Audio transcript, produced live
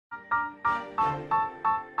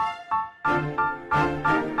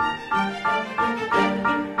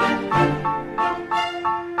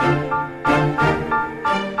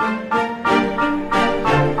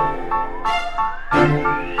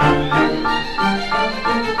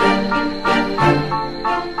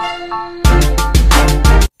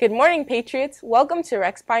Good morning, Patriots. Welcome to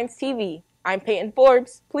Rex Pines TV. I'm Peyton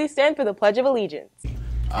Forbes. Please stand for the Pledge of Allegiance.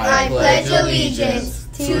 I pledge allegiance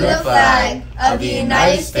to the flag of the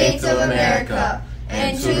United States of America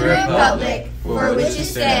and to the republic for which it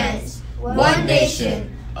stands, one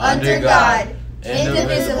nation, under God,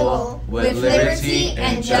 indivisible, with liberty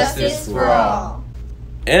and justice for all.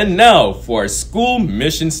 And now for our school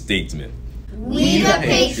mission statement. We the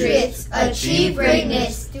Patriots achieve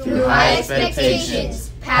greatness through high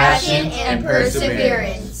expectations, passion, and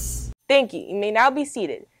perseverance. Thank you. You may now be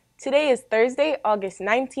seated. Today is Thursday, August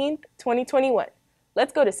 19th, 2021.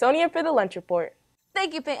 Let's go to Sonia for the lunch report.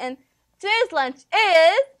 Thank you, Peyton. Today's lunch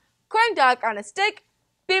is corn dog on a stick,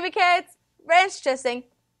 baby carrots, ranch dressing,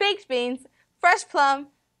 baked beans, fresh plum,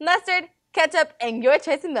 mustard, ketchup, and your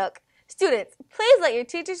choice of milk. Students, please let your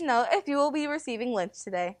teachers know if you will be receiving lunch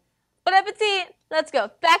today. Bon appetit! Let's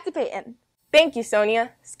go. Back to Peyton. Thank you,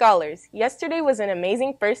 Sonia. Scholars, yesterday was an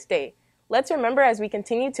amazing first day. Let's remember as we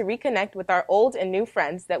continue to reconnect with our old and new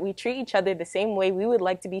friends that we treat each other the same way we would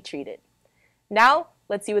like to be treated. Now,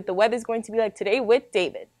 let's see what the weather is going to be like today with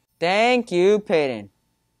David. Thank you, Peyton.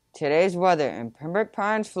 Today's weather in Pembroke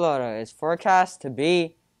Pines, Florida is forecast to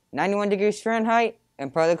be 91 degrees Fahrenheit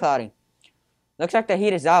and partly cloudy. Looks like the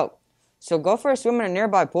heat is out, so go for a swim in a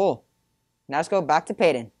nearby pool. Now let's go back to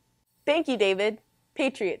Peyton. Thank you, David.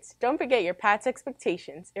 Patriots, don't forget your PATS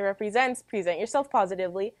expectations. It represents present yourself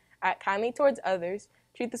positively, act kindly towards others,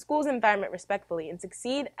 treat the school's environment respectfully, and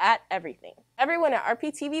succeed at everything. Everyone at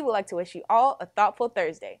RPTV would like to wish you all a thoughtful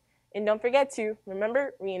Thursday. And don't forget to,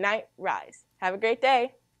 remember, reunite, rise. Have a great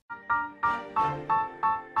day.